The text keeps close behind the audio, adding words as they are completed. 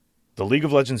The League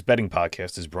of Legends betting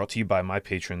podcast is brought to you by my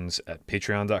patrons at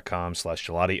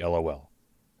patreon.com/GelatiLOL.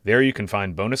 There you can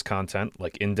find bonus content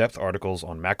like in-depth articles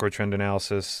on macro trend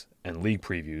analysis and league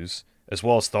previews, as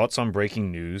well as thoughts on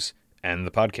breaking news and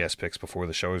the podcast picks before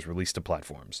the show is released to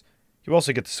platforms. You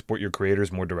also get to support your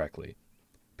creators more directly.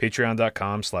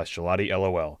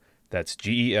 Patreon.com/GelatiLOL. That's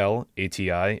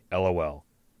GELATILOL.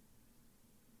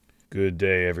 Good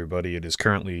day, everybody. It is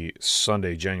currently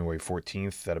Sunday, January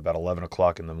 14th at about 11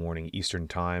 o'clock in the morning Eastern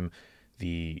Time.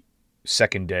 The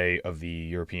second day of the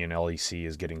European LEC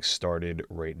is getting started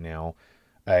right now.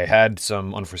 I had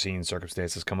some unforeseen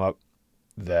circumstances come up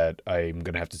that I'm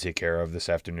going to have to take care of this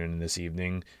afternoon and this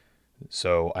evening,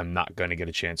 so I'm not going to get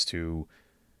a chance to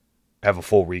have a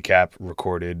full recap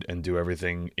recorded and do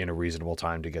everything in a reasonable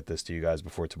time to get this to you guys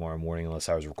before tomorrow morning, unless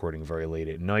I was recording very late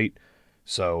at night.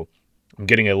 So I'm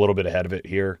getting a little bit ahead of it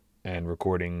here and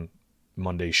recording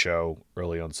Monday's show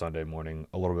early on Sunday morning,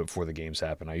 a little bit before the games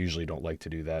happen. I usually don't like to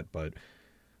do that, but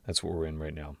that's what we're in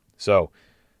right now. So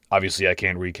obviously I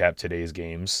can't recap today's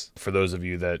games. For those of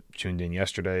you that tuned in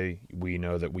yesterday, we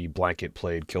know that we blanket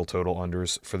played kill total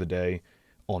unders for the day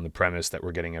on the premise that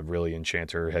we're getting a really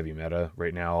enchanter heavy meta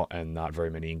right now and not very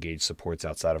many engaged supports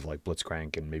outside of like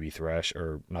Blitzcrank and maybe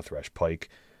Pike.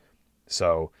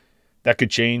 So that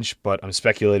could change, but I'm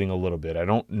speculating a little bit. I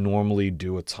don't normally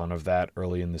do a ton of that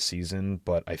early in the season,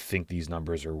 but I think these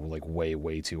numbers are like way,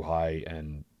 way too high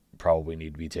and probably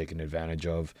need to be taken advantage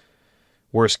of.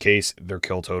 Worst case, their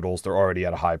kill totals, they're already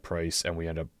at a high price, and we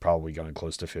end up probably going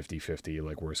close to 50-50,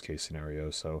 like worst case scenario.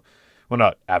 So, well,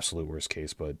 not absolute worst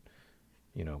case, but,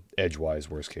 you know, edge-wise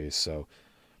worst case. So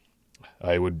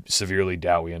I would severely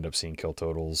doubt we end up seeing kill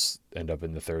totals end up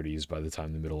in the 30s by the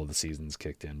time the middle of the season's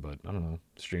kicked in, but I don't know.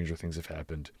 Stranger things have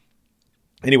happened.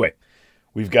 Anyway,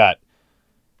 we've got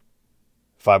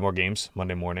 5 more games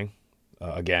Monday morning.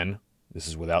 Again, this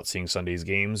is without seeing Sunday's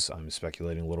games. I'm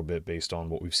speculating a little bit based on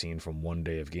what we've seen from one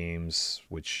day of games,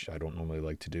 which I don't normally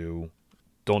like to do.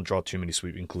 Don't draw too many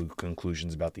sweeping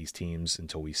conclusions about these teams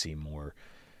until we see more.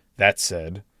 That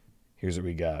said, here's what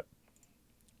we got.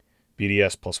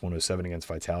 BDS plus 107 against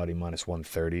Vitality, minus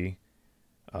 130.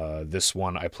 This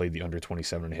one, I played the under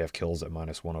 27.5 kills at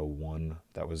minus 101.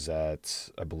 That was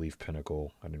at, I believe,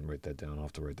 Pinnacle. I didn't write that down. I'll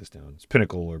have to write this down. It's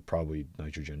Pinnacle or probably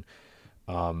Nitrogen.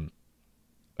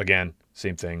 Again,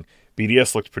 same thing.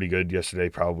 BDS looked pretty good yesterday.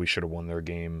 Probably should have won their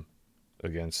game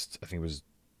against, I think it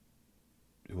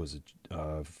was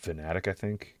Fnatic, I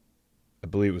think. I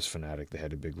believe it was Fnatic. They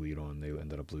had a big lead on. They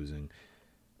ended up losing.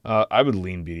 I would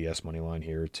lean BDS moneyline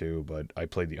here too, but I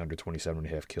played the under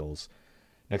 27.5 kills.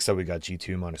 Next up, we got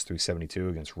G2 minus 372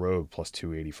 against Rogue plus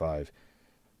 285.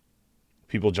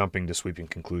 People jumping to sweeping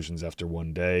conclusions after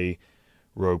one day.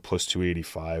 Rogue plus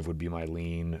 285 would be my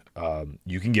lean.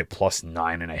 You can get plus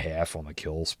 9.5 on the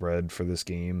kill spread for this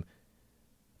game.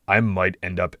 I might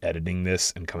end up editing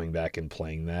this and coming back and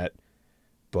playing that,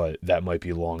 but that might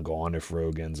be long gone if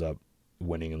Rogue ends up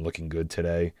winning and looking good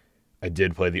today. I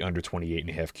did play the under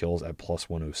 28.5 kills at plus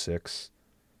 106.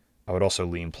 I would also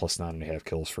lean plus 9.5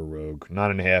 kills for Rogue.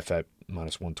 9.5 at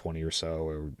minus 120 or so,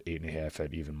 or 8.5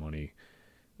 at even money.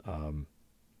 And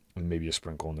maybe a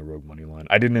sprinkle on the Rogue money line.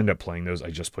 I didn't end up playing those.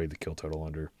 I just played the kill total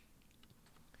under.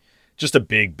 Just a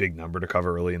big number to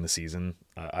cover early in the season.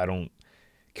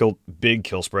 Big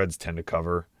kill spreads tend to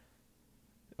cover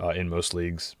in most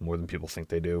leagues more than people think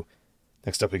they do.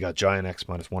 Next up, we got Giant X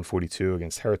minus 142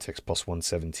 against Heretics plus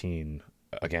 117.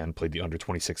 Again, played the under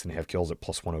 26.5 kills at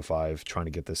plus 105, trying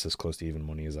to get this as close to even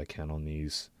money as I can on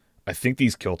these. I think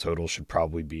these kill totals should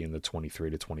probably be in the 23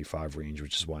 to 25 range,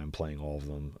 which is why I'm playing all of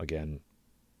them. Again,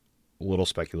 a little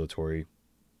speculatory,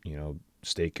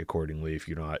 stake accordingly if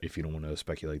you don't want to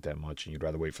speculate that much and you'd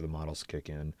rather wait for the models to kick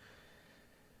in.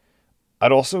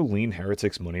 I'd also lean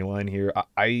Heretics moneyline here.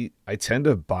 I tend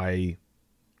to buy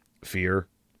fear,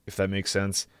 if that makes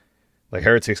sense. Like,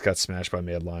 Heretics got smashed by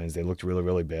Mad Lions. They looked really,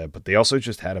 really bad, but they also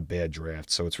just had a bad draft.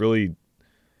 So it's really,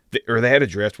 they had a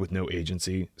draft with no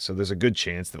agency. So there's a good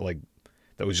chance that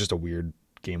that was just a weird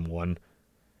game one.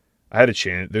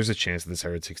 There's a chance that this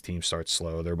Heretics team starts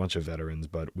slow. They're a bunch of veterans,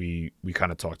 but we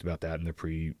kind of talked about that in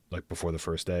the before the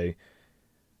first day.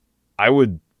 I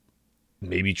would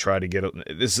maybe try to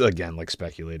this is again,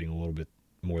 speculating a little bit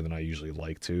more than I usually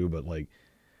like to, but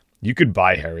you could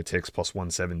buy Heretics plus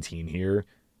 117 here.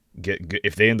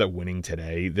 If they end up winning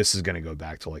today, this is going to go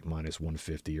back to minus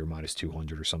 150 or minus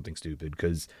 200 or something stupid,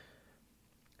 because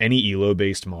any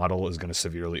elo-based model is going to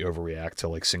severely overreact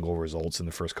to single results in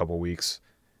the first couple weeks,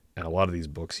 and a lot of these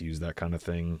books use that kind of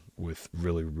thing with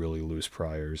really, really loose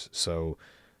priors. So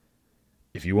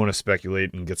If you want to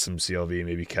speculate and get some CLV,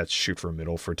 maybe shoot for a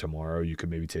middle for tomorrow, you could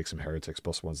maybe take some Heretics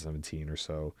plus 117 or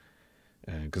so,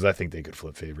 because I think they could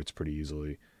flip favorites pretty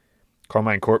easily.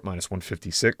 Carmine Corp minus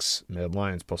 156, Mad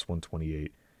Lions plus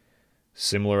 128.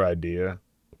 Similar idea.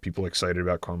 People excited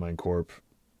about Carmine Corp.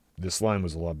 This line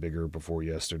was a lot bigger before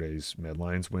yesterday's Mad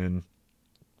Lions win.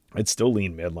 I'd still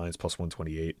lean Mad Lions plus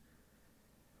 128.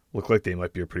 Look like they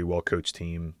might be a pretty well-coached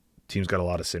team. Team's got a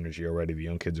lot of synergy already. The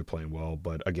young kids are playing well.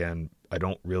 But again, I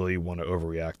don't really want to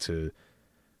overreact to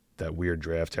that weird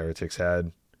draft Heretics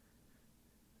had.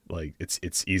 Like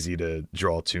it's easy to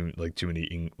draw too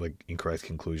many incorrect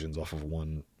conclusions off of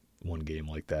one game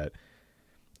like that.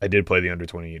 I did play the under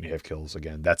 28.5 kills.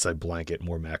 Again, that's a blanket,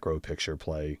 more macro picture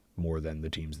play more than the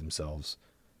teams themselves.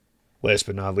 Last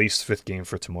but not least, fifth game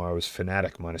for tomorrow is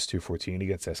Fnatic minus 214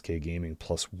 against SK Gaming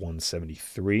plus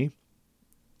 173.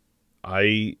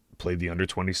 I played the under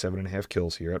 27.5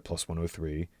 kills here at plus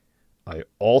 103. I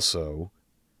also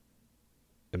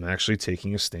am actually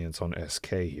taking a stance on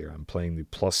SK here. I'm playing the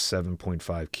plus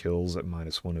 7.5 kills at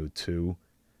minus 102.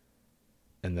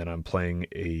 And then I'm playing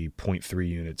a 0.3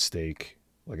 unit stake,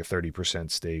 like a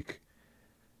 30% stake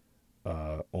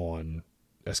on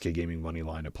SK Gaming money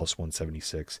line at plus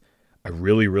 176. I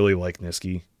really, really like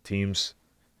Niski teams.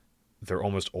 They're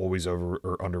almost always over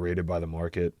or underrated by the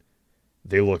market.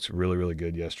 They looked really, really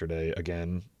good yesterday.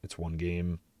 Again, it's one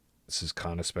game. This is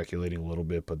kind of speculating a little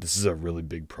bit, but this is a really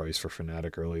big price for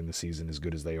Fnatic early in the season, as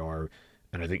good as they are.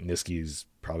 And I think Niski's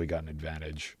probably got an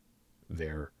advantage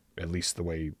there, at least the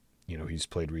way he's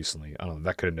played recently. I don't know.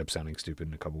 That could end up sounding stupid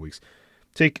in a couple weeks.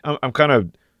 I'm kind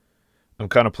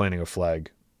of planting a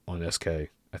flag on SK.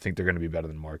 I think they're going to be better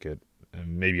than market.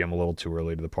 And maybe I'm a little too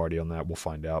early to the party on that. We'll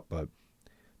find out, but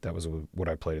that was what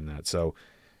I played in that. So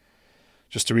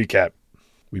just to recap,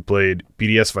 we played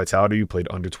BDS Vitality. We played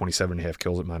under 27.5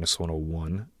 kills at minus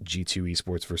 101. G2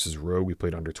 Esports versus Rogue. We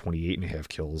played under 28.5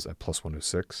 kills at plus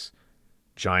 106.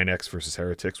 Giant X versus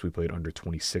Heretics. We played under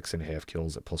 26.5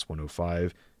 kills at plus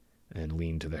 105 and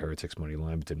leaned to the Heretics money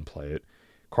line, but didn't play it.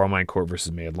 Carmine Court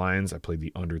versus Mad Lions. I played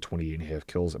the under 28.5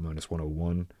 kills at minus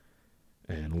 101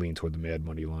 and leaned toward the Mad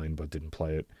money line, but didn't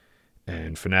play it.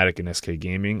 And Fnatic and SK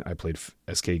Gaming. I played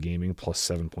SK Gaming plus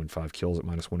 7.5 kills at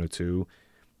minus 102.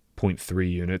 0.3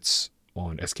 units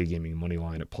on SK Gaming money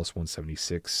line at plus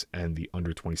 176 and the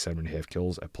under 27.5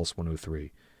 kills at plus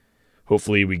 103.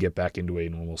 Hopefully we get back into a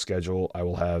normal schedule. I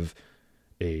will have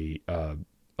a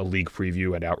league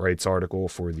preview and outrights article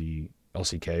for the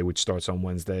LCK, which starts on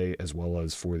Wednesday, as well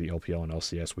as for the LPL and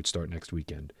LCS, which start next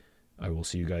weekend. I will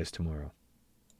see you guys tomorrow.